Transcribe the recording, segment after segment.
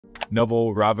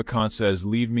Naval Ravikant says,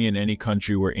 "Leave me in any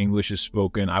country where English is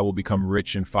spoken. I will become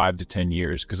rich in 5 to 10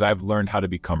 years because I've learned how to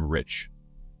become rich."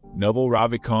 Naval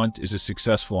Ravikant is a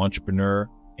successful entrepreneur,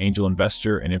 angel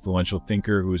investor, and influential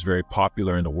thinker who is very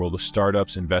popular in the world of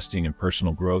startups, investing, and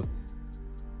personal growth.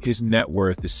 His net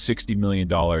worth is $60 million.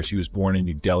 He was born in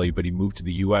New Delhi, but he moved to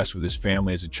the US with his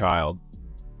family as a child.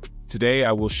 Today,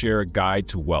 I will share a guide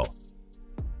to wealth.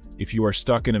 If you are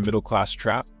stuck in a middle-class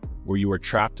trap, where you are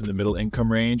trapped in the middle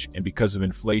income range, and because of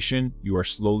inflation, you are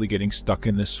slowly getting stuck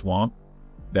in this swamp,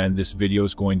 then this video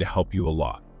is going to help you a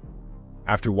lot.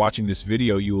 After watching this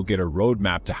video, you will get a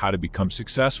roadmap to how to become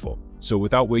successful. So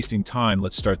without wasting time,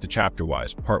 let's start the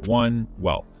chapter-wise. Part 1,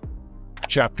 Wealth.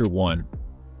 Chapter 1.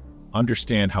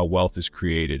 Understand how wealth is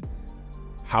created.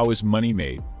 How is money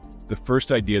made? The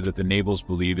first idea that the Navals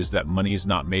believe is that money is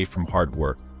not made from hard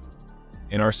work.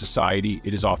 In our society,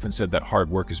 it is often said that hard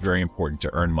work is very important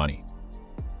to earn money.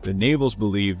 The Navals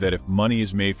believe that if money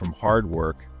is made from hard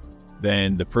work,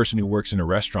 then the person who works in a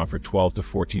restaurant for 12 to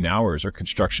 14 hours or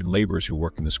construction laborers who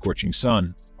work in the scorching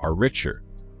sun are richer.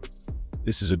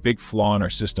 This is a big flaw in our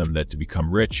system, that to become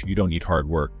rich, you don't need hard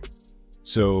work.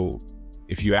 So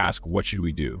if you ask, what should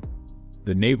we do?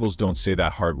 The Navals don't say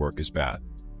that hard work is bad.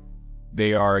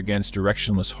 They are against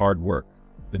directionless hard work.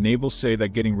 The Navals say that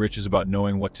getting rich is about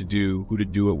knowing what to do, who to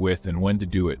do it with, and when to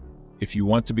do it. If you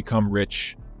want to become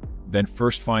rich, then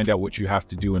first find out what you have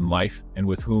to do in life and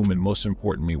with whom, and most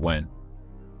importantly, when.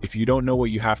 If you don't know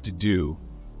what you have to do,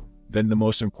 then the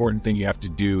most important thing you have to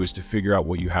do is to figure out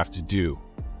what you have to do.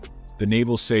 The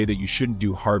Navals say that you shouldn't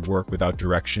do hard work without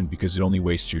direction because it only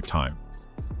wastes your time.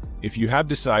 If you have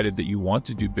decided that you want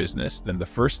to do business, then the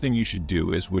first thing you should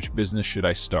do is, which business should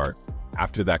I start?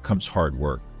 After that comes hard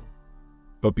work.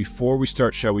 But before we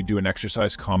start, shall we do an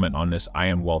exercise? Comment on this, I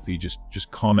am wealthy. Just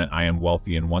comment, I am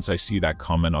wealthy, and once I see that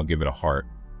comment, I'll give it a heart.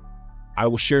 I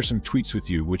will share some tweets with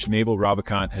you, which Naval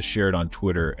Ravikant has shared on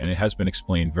Twitter, and it has been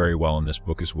explained very well in this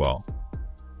book as well.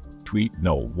 Tweet: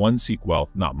 No, 1. Seek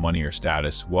wealth, not money or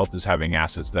status. Wealth is having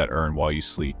assets that earn while you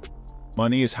sleep.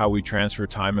 Money is how we transfer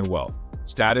time and wealth.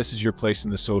 Status is your place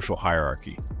in the social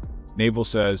hierarchy. Naval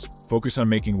says, focus on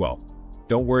making wealth.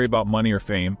 Don't worry about money or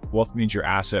fame. Wealth means your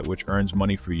asset, which earns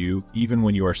money for you, even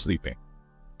when you are sleeping.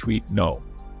 Tweet: No.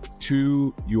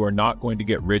 2. You are not going to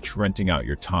get rich renting out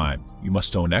your time. You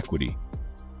must own equity,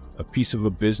 a piece of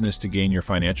a business to gain your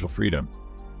financial freedom.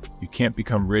 You can't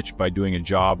become rich by doing a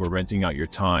job or renting out your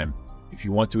time. If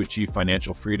you want to achieve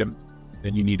financial freedom,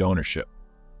 then you need ownership.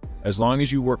 As long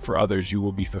as you work for others, you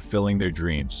will be fulfilling their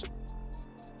dreams.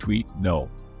 Tweet: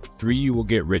 No. 3. You will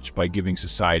get rich by giving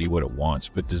society what it wants,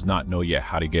 but does not know yet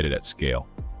how to get it at scale.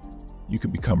 You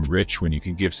can become rich when you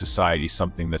can give society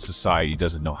something that society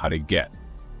doesn't know how to get.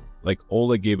 Like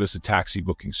Ola gave us a taxi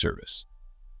booking service.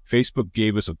 Facebook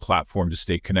gave us a platform to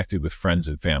stay connected with friends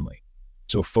and family.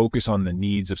 So focus on the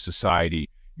needs of society.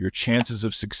 Your chances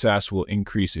of success will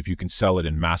increase if you can sell it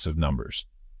in massive numbers.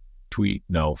 Tweet: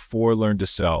 No. 4. Learn to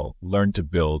sell, learn to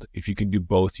build. If you can do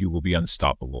both, you will be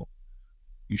unstoppable.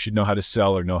 You should know how to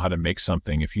sell or know how to make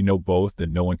something. If you know both,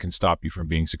 then no one can stop you from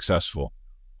being successful.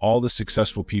 All the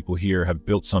successful people here have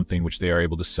built something which they are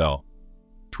able to sell.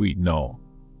 Tweet: No.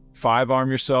 5.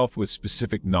 Arm yourself with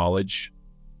specific knowledge,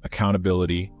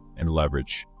 accountability, and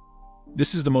leverage.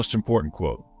 This is the most important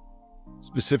quote.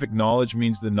 Specific knowledge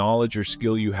means the knowledge or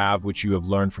skill you have which you have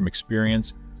learned from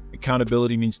experience.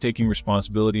 Accountability means taking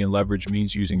responsibility, and leverage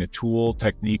means using a tool,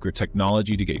 technique, or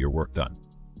technology to get your work done.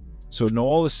 So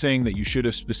Noel is saying that you should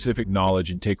have specific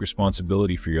knowledge and take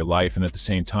responsibility for your life, and at the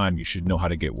same time, you should know how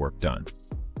to get work done.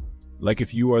 Like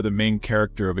if you are the main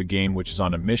character of a game which is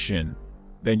on a mission,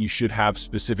 then you should have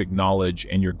specific knowledge,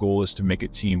 and your goal is to make a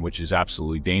team, which is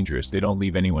absolutely dangerous. They don't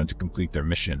leave anyone to complete their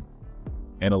mission.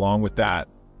 And along with that,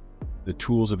 the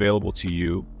tools available to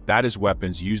you, that is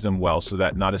weapons, use them well so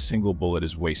that not a single bullet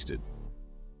is wasted.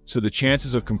 So the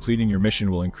chances of completing your mission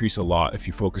will increase a lot if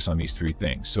you focus on these 3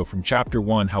 things. So from chapter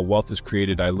 1, how wealth is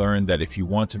created, I learned that if you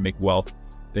want to make wealth,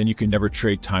 then you can never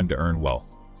trade time to earn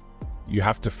wealth. You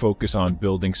have to focus on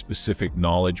building specific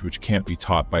knowledge which can't be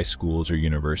taught by schools or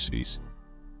universities.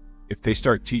 If they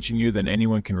start teaching you, then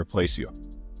anyone can replace you.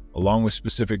 Along with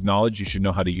specific knowledge, you should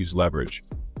know how to use leverage.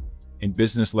 In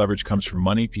business, leverage comes from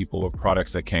money, people, or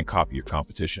products that can't copy your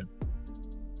competition.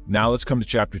 Now let's come to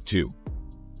chapter 2.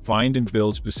 Find and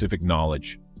build specific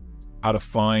knowledge. How to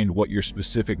find what your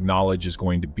specific knowledge is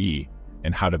going to be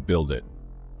and how to build it.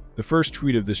 The first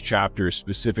tweet of this chapter is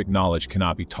specific knowledge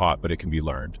cannot be taught, but it can be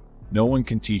learned. No one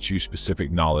can teach you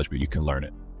specific knowledge, but you can learn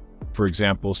it. For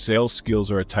example, sales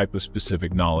skills are a type of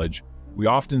specific knowledge, We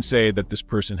often say that this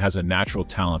person has a natural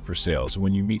talent for sales.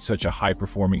 When you meet such a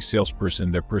high-performing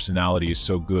salesperson, their personality is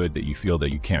so good that you feel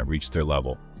that you can't reach their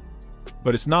level.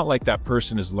 But it's not like that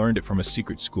person has learned it from a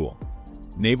secret school.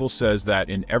 Naval says that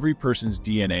in every person's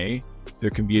DNA, there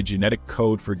can be a genetic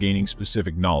code for gaining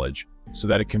specific knowledge, so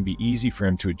that it can be easy for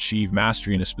him to achieve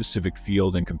mastery in a specific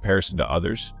field in comparison to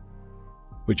others.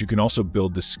 But you can also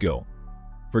build this skill.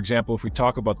 For example, if we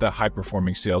talk about that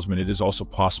high-performing salesman, it is also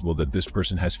possible that this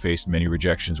person has faced many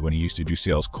rejections when he used to do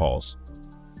sales calls.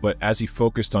 But as he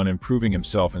focused on improving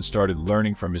himself and started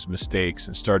learning from his mistakes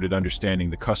and started understanding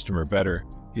the customer better,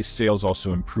 his sales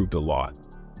also improved a lot.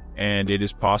 And it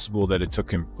is possible that it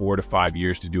took him 4 to 5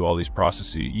 years to do all these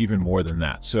processes, even more than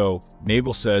that. So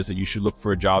Naval says that you should look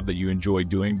for a job that you enjoy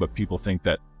doing, but people think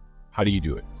that, how do you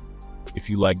do it? If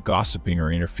you like gossiping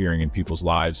or interfering in people's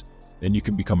lives, then you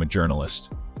can become a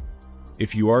journalist.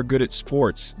 If you are good at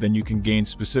sports, then you can gain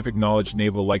specific knowledge.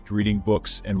 Naval liked reading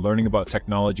books and learning about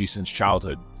technology since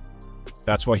childhood.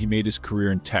 That's why he made his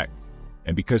career in tech.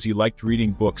 And because he liked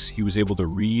reading books, he was able to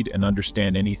read and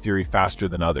understand any theory faster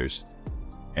than others.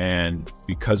 And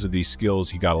because of these skills,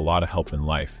 he got a lot of help in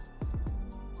life.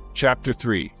 Chapter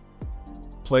 3.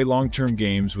 Play long-term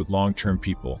games with long-term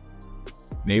people.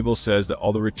 Naval says that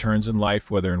all the returns in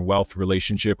life, whether in wealth,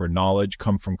 relationship, or knowledge,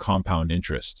 come from compound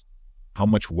interest. How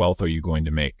much wealth are you going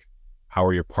to make? How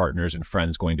are your partners and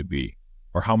friends going to be?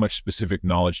 Or how much specific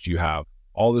knowledge do you have?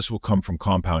 All this will come from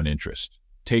compound interest.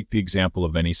 Take the example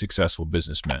of any successful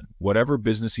businessman. Whatever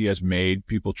business he has made,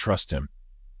 people trust him.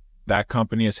 That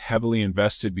company is heavily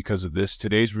invested because of this.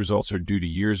 Today's results are due to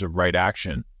years of right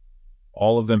action.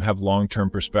 All of them have long-term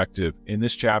perspective. In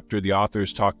this chapter, the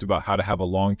authors talked about how to have a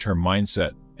long-term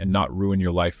mindset and not ruin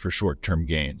your life for short-term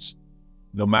gains.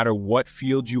 No matter what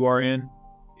field you are in,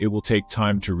 it will take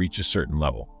time to reach a certain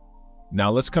level.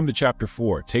 Now let's come to chapter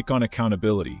 4, take on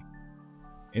accountability.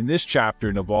 In this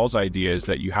chapter, Naval's idea is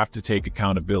that you have to take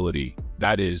accountability.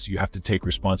 That is, you have to take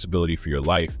responsibility for your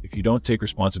life. If you don't take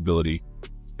responsibility,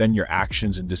 then your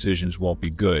actions and decisions won't be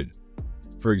good.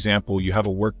 For example, you have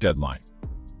a work deadline.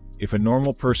 If a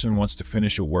normal person wants to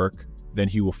finish a work, then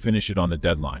he will finish it on the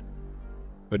deadline.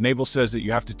 But Naval says that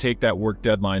you have to take that work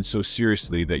deadline so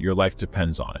seriously that your life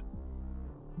depends on it.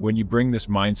 When you bring this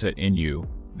mindset in you,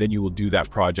 then you will do that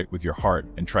project with your heart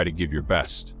and try to give your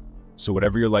best. So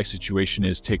whatever your life situation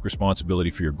is, take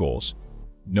responsibility for your goals.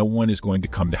 No one is going to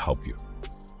come to help you.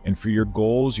 And for your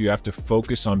goals, you have to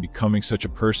focus on becoming such a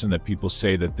person that people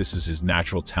say that this is his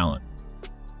natural talent.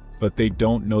 But they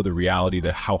don't know the reality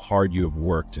that how hard you have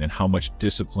worked and how much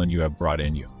discipline you have brought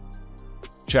in you.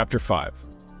 Chapter 5.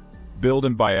 Build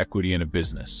and buy equity in a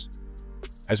business.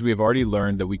 As we have already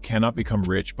learned that we cannot become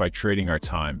rich by trading our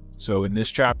time. So in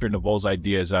this chapter, Naval's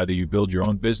idea is either you build your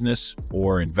own business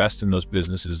or invest in those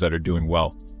businesses that are doing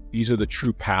well. These are the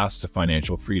true paths to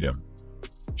financial freedom.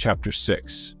 Chapter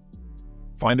 6.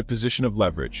 Find a position of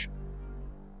leverage.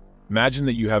 Imagine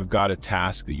that you have got a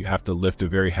task that you have to lift a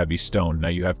very heavy stone. Now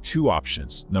you have two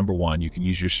options. Number one, you can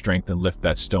use your strength and lift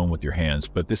that stone with your hands,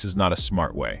 but this is not a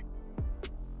smart way.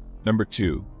 Number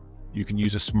two, you can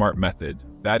use a smart method.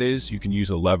 That is, you can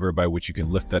use a lever by which you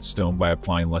can lift that stone by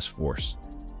applying less force.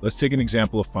 Let's take an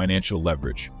example of financial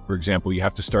leverage. For example, you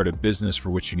have to start a business for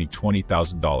which you need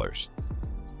 $20,000.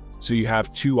 So you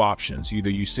have two options.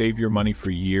 Either you save your money for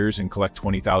years and collect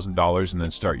 $20,000 and then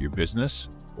start your business,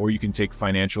 or you can take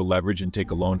financial leverage and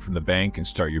take a loan from the bank and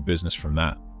start your business from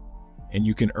that. And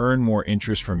you can earn more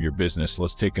interest from your business.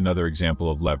 Let's take another example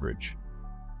of leverage.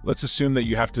 Let's assume that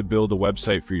you have to build a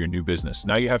website for your new business.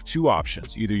 Now you have two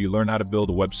options. Either you learn how to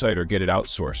build a website or get it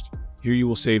outsourced. Here you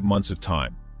will save months of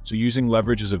time. So using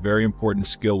leverage is a very important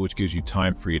skill which gives you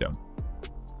time freedom.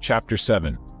 Chapter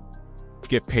 7.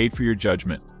 Get paid for your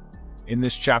judgment. In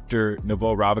this chapter,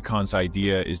 Naval Ravikant's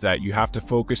idea is that you have to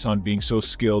focus on being so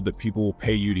skilled that people will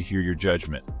pay you to hear your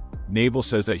judgment. Naval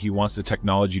says that he wants the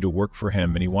technology to work for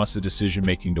him and he wants the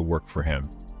decision-making to work for him.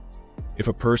 If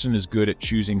a person is good at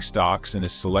choosing stocks and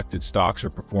his selected stocks are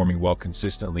performing well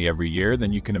consistently every year,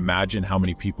 then you can imagine how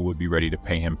many people would be ready to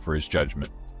pay him for his judgment.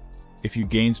 If you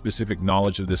gain specific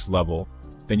knowledge of this level,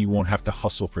 then you won't have to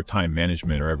hustle for time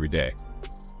management or every day.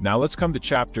 Now let's come to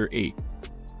Chapter 8.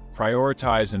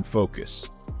 Prioritize and focus.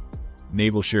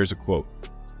 Naval shares a quote.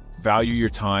 Value your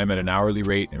time at an hourly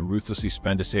rate and ruthlessly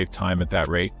spend to save time at that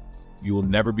rate. You will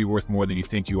never be worth more than you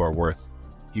think you are worth.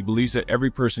 He believes that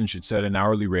every person should set an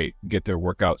hourly rate and get their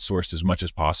work outsourced as much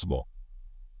as possible.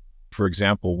 For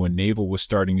example, when Naval was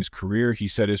starting his career, he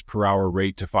set his per hour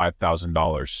rate to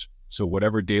 $5,000. So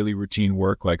whatever daily routine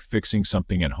work like fixing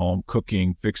something at home,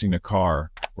 cooking, fixing a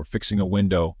car, or fixing a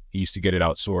window, he used to get it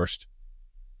outsourced.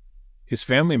 His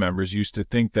family members used to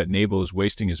think that Naval is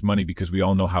wasting his money because we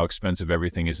all know how expensive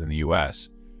everything is in the US.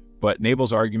 But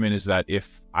Naval's argument is that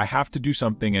if I have to do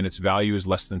something and its value is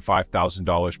less than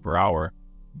 $5,000 per hour,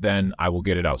 then I will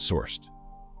get it outsourced.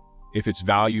 If its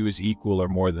value is equal or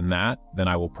more than that, then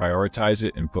I will prioritize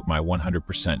it and put my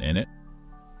 100% in it.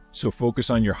 So focus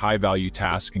on your high-value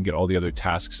task and get all the other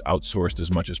tasks outsourced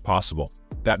as much as possible.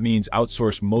 That means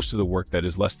outsource most of the work that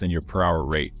is less than your per-hour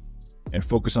rate, and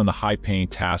focus on the high-paying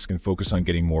task and focus on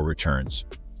getting more returns.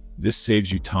 This saves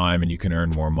you time and you can earn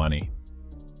more money.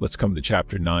 Let's come to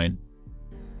Chapter 9.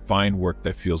 Find work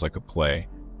that feels like a play.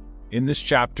 In this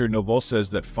chapter, Naval says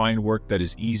that find work that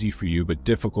is easy for you but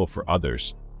difficult for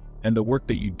others. And the work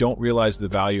that you don't realize the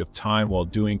value of time while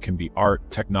doing can be art,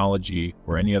 technology,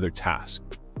 or any other task.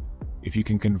 If you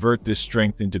can convert this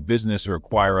strength into business or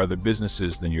acquire other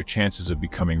businesses, then your chances of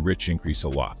becoming rich increase a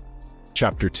lot.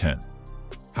 Chapter 10.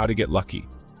 How to get lucky.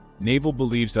 Naval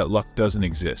believes that luck doesn't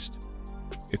exist.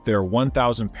 If there are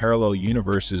 1,000 parallel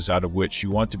universes out of which you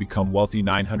want to become wealthy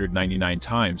 999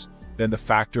 times, then the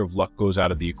factor of luck goes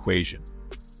out of the equation.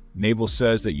 Naval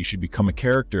says that you should become a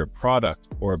character, a product,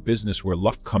 or a business where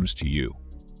luck comes to you.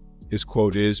 His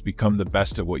quote is, "Become the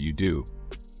best at what you do.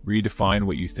 Redefine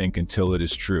what you think until it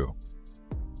is true.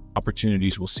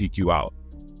 Opportunities will seek you out.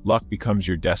 Luck becomes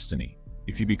your destiny.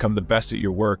 If you become the best at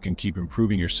your work and keep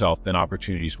improving yourself, then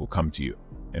opportunities will come to you,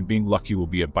 and being lucky will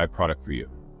be a byproduct for you."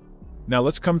 Now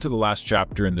let's come to the last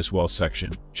chapter in this wealth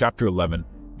section. Chapter 11,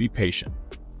 be patient.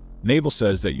 Naval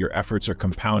says that your efforts are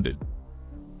compounded.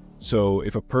 So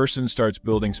if a person starts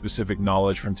building specific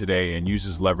knowledge from today and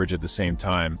uses leverage at the same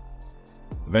time,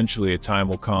 eventually a time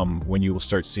will come when you will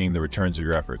start seeing the returns of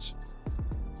your efforts.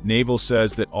 Naval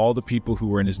says that all the people who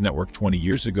were in his network 20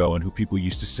 years ago and who people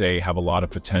used to say have a lot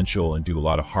of potential and do a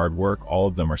lot of hard work, all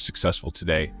of them are successful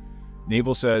today.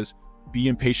 Naval says, be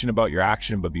impatient about your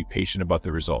action, but be patient about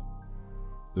the result.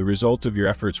 The result of your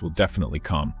efforts will definitely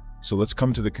come. So let's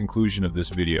come to the conclusion of this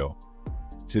video.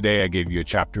 Today I gave you a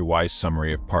chapter-wise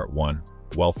summary of Part 1,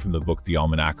 Wealth, from the book The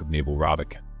Almanac of Naval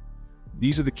Ravikant.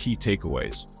 These are the key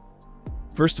takeaways.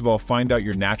 First of all, find out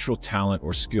your natural talent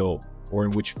or skill, or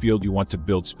in which field you want to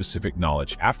build specific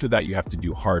knowledge. After that, you have to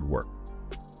do hard work.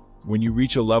 When you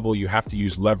reach a level, you have to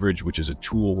use leverage, which is a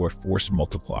tool where force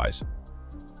multiplies.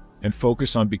 And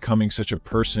focus on becoming such a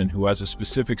person who has a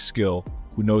specific skill,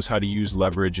 who knows how to use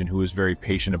leverage, and who is very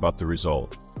patient about the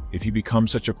result. If you become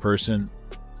such a person,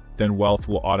 then wealth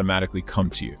will automatically come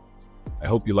to you. I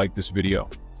hope you liked this video.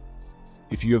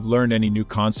 If you have learned any new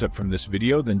concept from this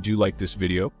video, then do like this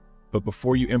video. But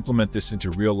before you implement this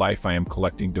into real life, I am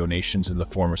collecting donations in the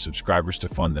form of subscribers to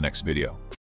fund the next video.